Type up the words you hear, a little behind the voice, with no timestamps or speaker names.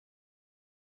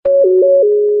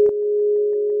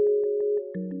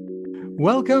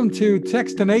Welcome to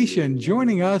Textination.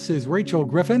 Joining us is Rachel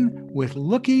Griffin with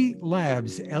Luki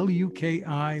Labs,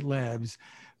 Luki Labs.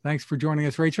 Thanks for joining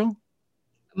us, Rachel.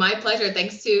 My pleasure.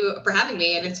 Thanks for having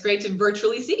me, and it's great to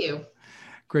virtually see you.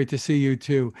 Great to see you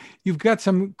too. You've got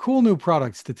some cool new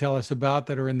products to tell us about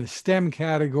that are in the STEM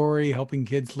category, helping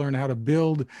kids learn how to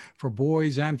build for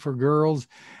boys and for girls.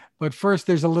 But first,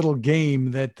 there's a little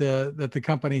game that the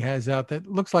company has out that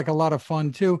looks like a lot of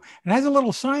fun too, and has a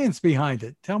little science behind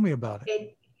it. Tell me about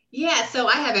it. Yeah, so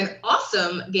I have an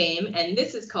awesome game, and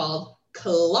this is called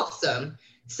Colossum.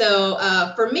 So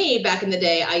for me, back in the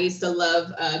day, I used to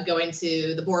love going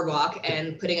to the boardwalk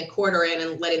and putting a quarter in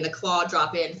and letting the claw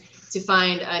drop in to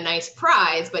find a nice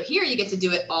prize. But here you get to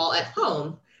do it all at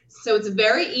home. So it's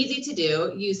very easy to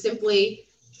do. You simply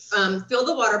fill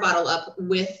the water bottle up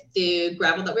with the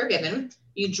gravel that we're given.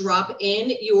 You drop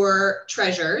in your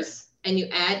treasures and you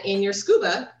add in your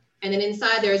scuba. And then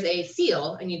inside there's a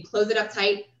seal, and you close it up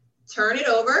tight, turn it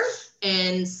over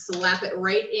and slap it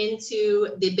right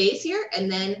into the base here.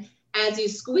 And then as you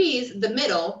squeeze the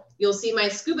middle, you'll see my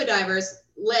scuba diver's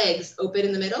legs open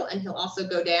in the middle, and he'll also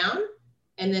go down.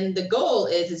 And then the goal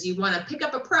is you want to pick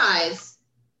up a prize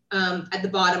at the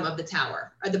bottom of the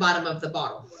tower, at the bottom of the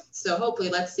bottle. So hopefully,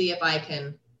 let's see if I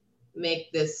can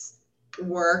make this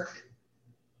work.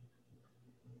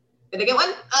 Did I get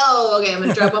one? Oh, okay. I'm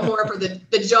going to drop one more for the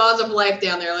jaws of life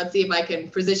down there. Let's see if I can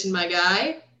position my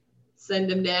guy,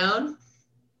 send him down.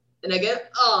 Did I get it?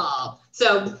 Oh,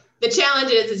 so the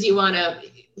challenge is you want to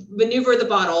maneuver the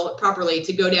bottle properly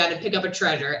to go down and pick up a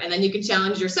treasure. And then you can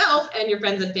challenge yourself and your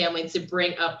friends and family to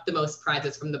bring up the most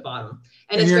prizes from the bottom.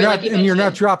 And it's great, like you're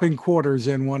not dropping quarters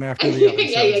in one after the other.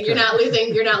 Yeah, you're not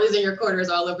losing your quarters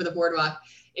all over the boardwalk.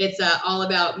 It's all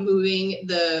about moving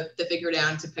the figure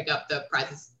down to pick up the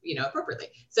prizes, appropriately.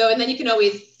 So, and then you can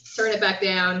always turn it back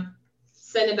down,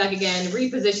 send it back again,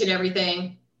 reposition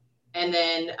everything, and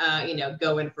then,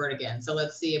 go in for it again. So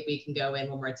let's see if we can go in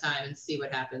one more time and see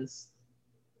what happens.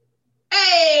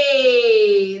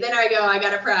 Hey, there I go. I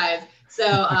got a prize. So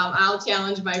I'll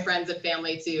challenge my friends and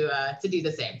family to do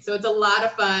the same. So it's a lot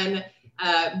of fun.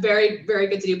 Very, very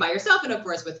good to do by yourself, and of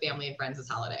course with family and friends this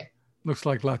holiday. Looks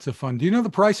like lots of fun. Do you know the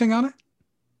pricing on it?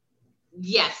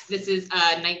 Yes, this is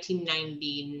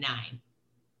 $19.99, I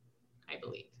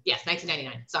believe. Yes,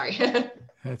 $19.99. Sorry.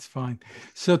 That's fine.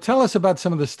 So tell us about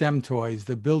some of the STEM toys,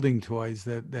 the building toys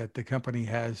that the company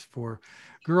has for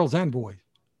girls and boys.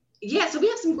 Yeah, so we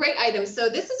have some great items. So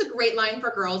this is a great line for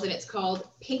girls, and it's called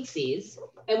Pinksies.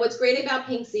 And what's great about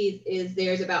Pinksies is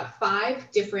there's about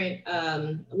 5 different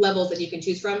levels that you can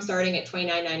choose from, starting at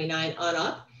 $29.99 on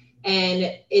up.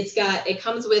 And it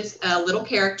comes with little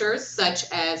characters such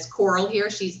as Coral here.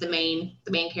 She's the main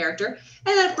character.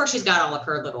 And then of course she's got all of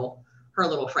her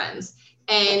little friends.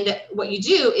 And what you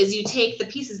do is you take the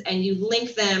pieces and you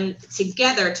link them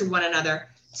together to one another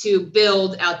to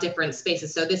build out different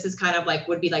spaces. So this is kind of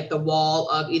would be like the wall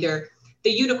of either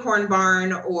the unicorn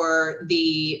barn or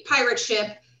the pirate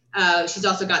ship. She's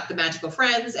also got the magical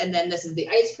friends. And then this is the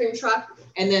ice cream truck.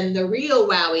 And then the real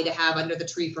wowie to have under the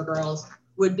tree for girls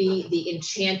would be the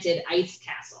enchanted ice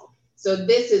castle. So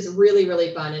this is really,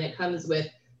 really fun. And it comes with,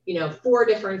 4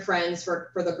 different friends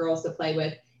for the girls to play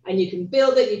with. And you can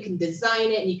build it, you can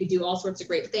design it, and you can do all sorts of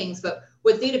great things. But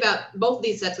what's neat about both of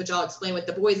these sets, which I'll explain with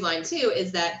the boys line too,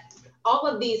 is that all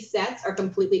of these sets are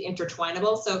completely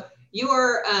intertwinable. So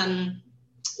your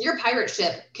pirate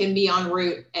ship can be en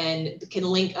route and can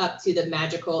link up to the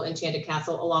magical enchanted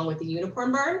castle along with the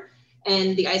unicorn barn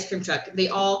and the ice cream truck. They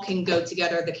all can go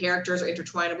together. The characters are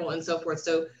intertwinable and so forth.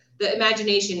 So the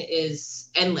imagination is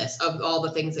endless of all the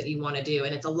things that you want to do.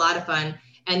 And it's a lot of fun.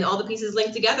 And all the pieces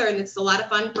link together, and it's a lot of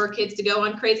fun for kids to go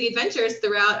on crazy adventures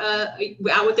throughout,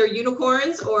 out with their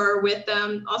unicorns or with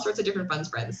all sorts of different fun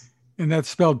spreads. And that's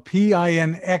spelled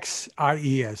Pinxies,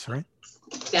 right?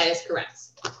 That is correct.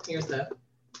 Here's the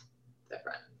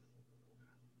front.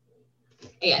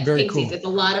 Yeah, very Pinksies. Cool. It's a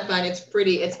lot of fun. It's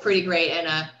pretty great,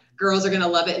 and girls are gonna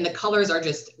love it. And the colors are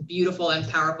just beautiful and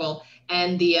powerful.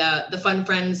 And the fun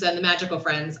friends and the magical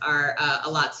friends are a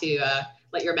lot to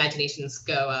let your imaginations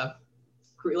go.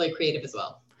 Really creative as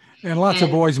well. And lots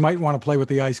of boys might want to play with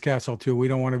the ice castle too. We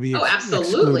don't want to be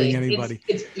excluding anybody.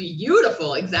 It's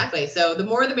beautiful. Exactly. So the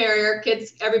more the merrier.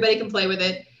 Kids, everybody can play with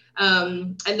it.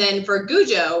 And then for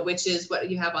Gujo, which is what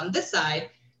you have on this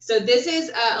side. So this is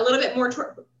a little bit more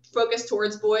focused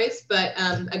towards boys, but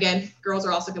again, girls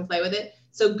are also can play with it.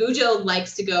 So Gujo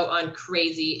likes to go on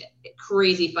crazy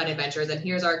fun adventures. And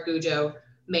here's our Gujo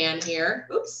man here.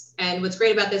 Oops. And what's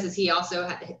great about this is he also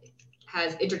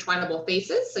has intertwinable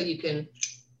faces, so you can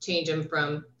change him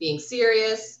from being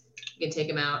serious, you can take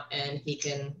him out and he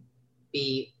can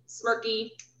be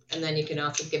smirky, and then you can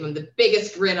also give him the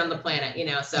biggest grin on the planet,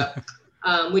 so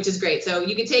which is great. So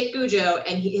you can take Gujo,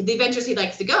 and the adventures he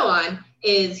likes to go on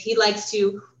is he likes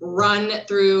to run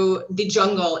through the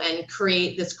jungle and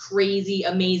create this crazy,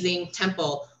 amazing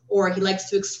temple, or he likes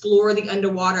to explore the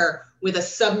underwater with a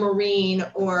submarine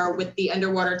or with the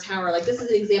underwater tower. Like this is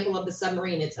an example of the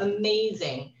submarine. It's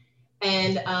amazing.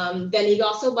 And then he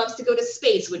also loves to go to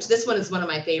space, which this one is one of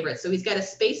my favorites. So he's got a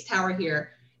space tower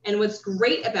here. And what's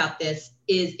great about this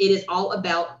is it is all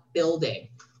about building.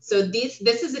 So this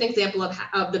is an example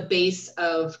of the base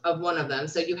of one of them.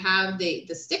 So you have the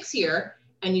sticks here,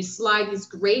 and you slide these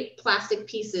great plastic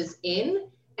pieces in,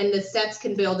 and the sets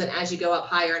can build. And as you go up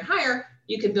higher and higher,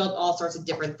 you can build all sorts of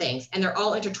different things, and they're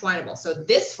all intertwinable. So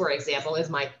this, for example, is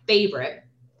my favorite.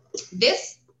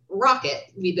 This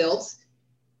rocket we built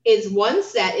is one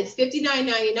set. It's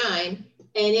 $59.99, and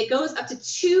it goes up to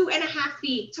 2.5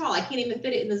 feet tall. I can't even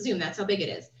fit it in the Zoom. That's how big it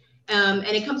is. And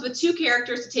it comes with 2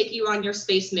 characters to take you on your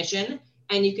space mission,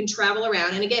 and you can travel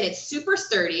around. And again, it's super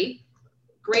sturdy,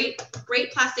 great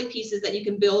plastic pieces that you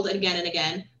can build again and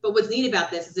again. But what's neat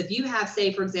about this is if you have,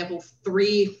 say, for example,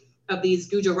 3 of these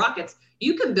Gujo rockets,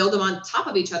 you can build them on top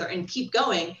of each other and keep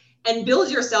going and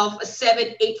build yourself a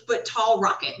 7-8 foot tall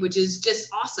rocket, which is just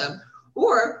awesome.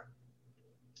 Or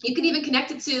you can even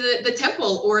connect it to the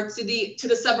temple or to the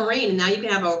submarine, and now you can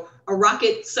have a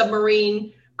rocket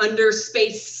submarine under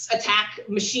space attack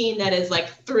machine that is like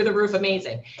through the roof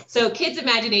amazing. So kids'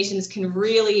 imaginations can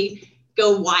really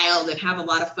go wild and have a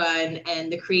lot of fun,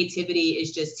 and the creativity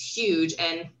is just huge,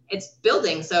 and it's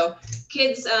building. So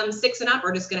kids 6 and up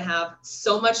are just going to have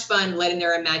so much fun letting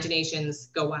their imaginations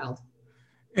go wild.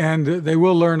 And they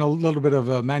will learn a little bit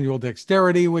of manual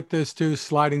dexterity with this too,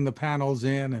 sliding the panels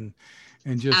in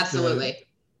and just absolutely.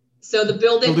 So the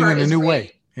building part in a is new great.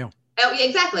 way. Yeah. Oh, yeah,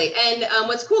 exactly. And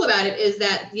what's cool about it is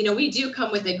that we do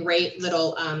come with a great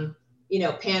little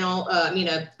panel,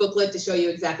 a booklet to show you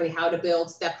exactly how to build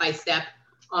step by step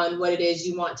on what it is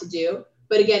you want to do.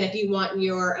 But again, if you want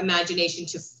your imagination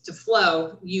to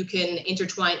flow, you can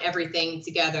intertwine everything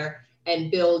together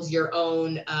and build your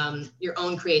own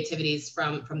creativities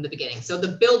from the beginning. So the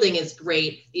building is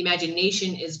great. The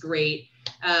imagination is great.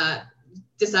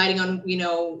 Deciding on,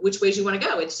 which ways you want to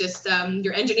go. It's just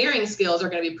your engineering skills are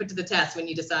going to be put to the test when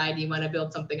you decide you want to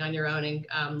build something on your own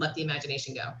and let the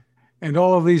imagination go. And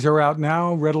all of these are out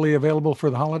now, readily available for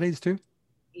the holidays too?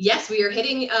 Yes, we are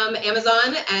hitting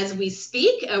Amazon as we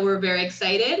speak. We're very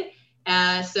excited.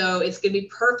 So it's going to be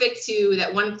perfect to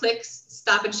that one-click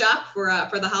stop and shop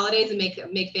for the holidays and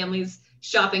make families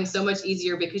shopping so much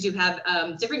easier because you have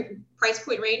different price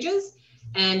point ranges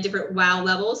and different wow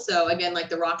levels. So again, like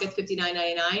the rocket's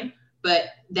 $59.99, but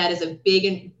that is a big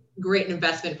and great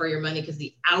investment for your money because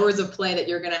the hours of play that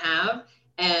you're going to have,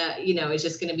 is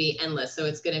just going to be endless. So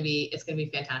it's going to be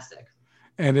fantastic.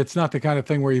 And it's not the kind of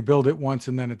thing where you build it once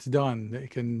and then it's done. They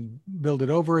can build it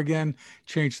over again,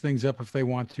 change things up if they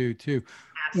want to too.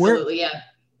 Absolutely, yeah.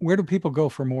 Where do people go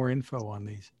for more info on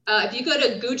these? If you go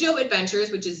to Gujo Adventures,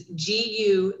 which is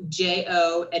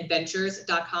GUJO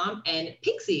Adventures.com, and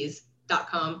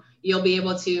Pixies.com, you'll be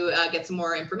able to get some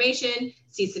more information,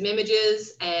 see some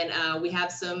images, and we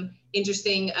have some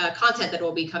interesting content that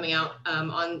will be coming out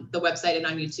on the website and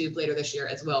on YouTube later this year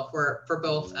as well for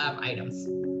both items.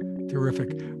 Terrific.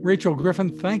 Rachel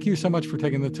Griffin, thank you so much for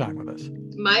taking the time with us.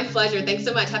 My pleasure. Thanks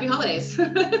so much. Happy holidays.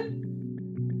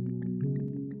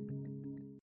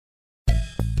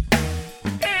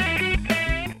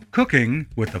 Cooking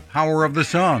with the power of the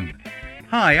sun.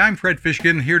 Hi, I'm Fred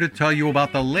Fishkin, here to tell you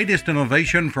about the latest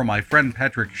innovation from my friend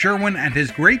Patrick Sherwin and his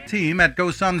great team at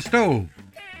GoSun Stove.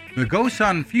 The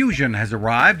GoSun Fusion has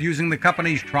arrived using the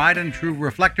company's tried and true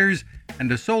reflectors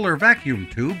and a solar vacuum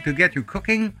tube to get you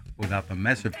cooking without the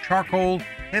mess of charcoal,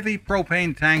 heavy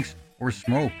propane tanks, or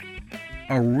smoke.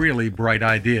 A really bright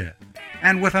idea.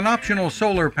 And with an optional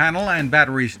solar panel and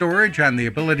battery storage and the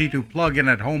ability to plug in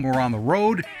at home or on the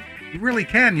road, you really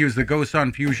can use the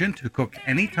GoSun Fusion to cook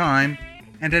anytime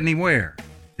and anywhere,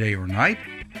 day or night,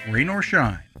 rain or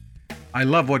shine. I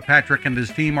love what Patrick and his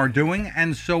team are doing,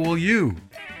 and so will you.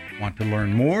 Want to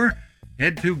learn more?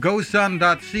 Head to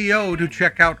gosun.co to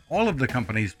check out all of the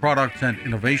company's products and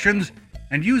innovations,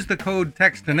 and use the code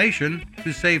TEXTINATION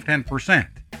to save 10%.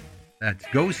 That's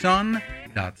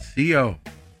gosun.co.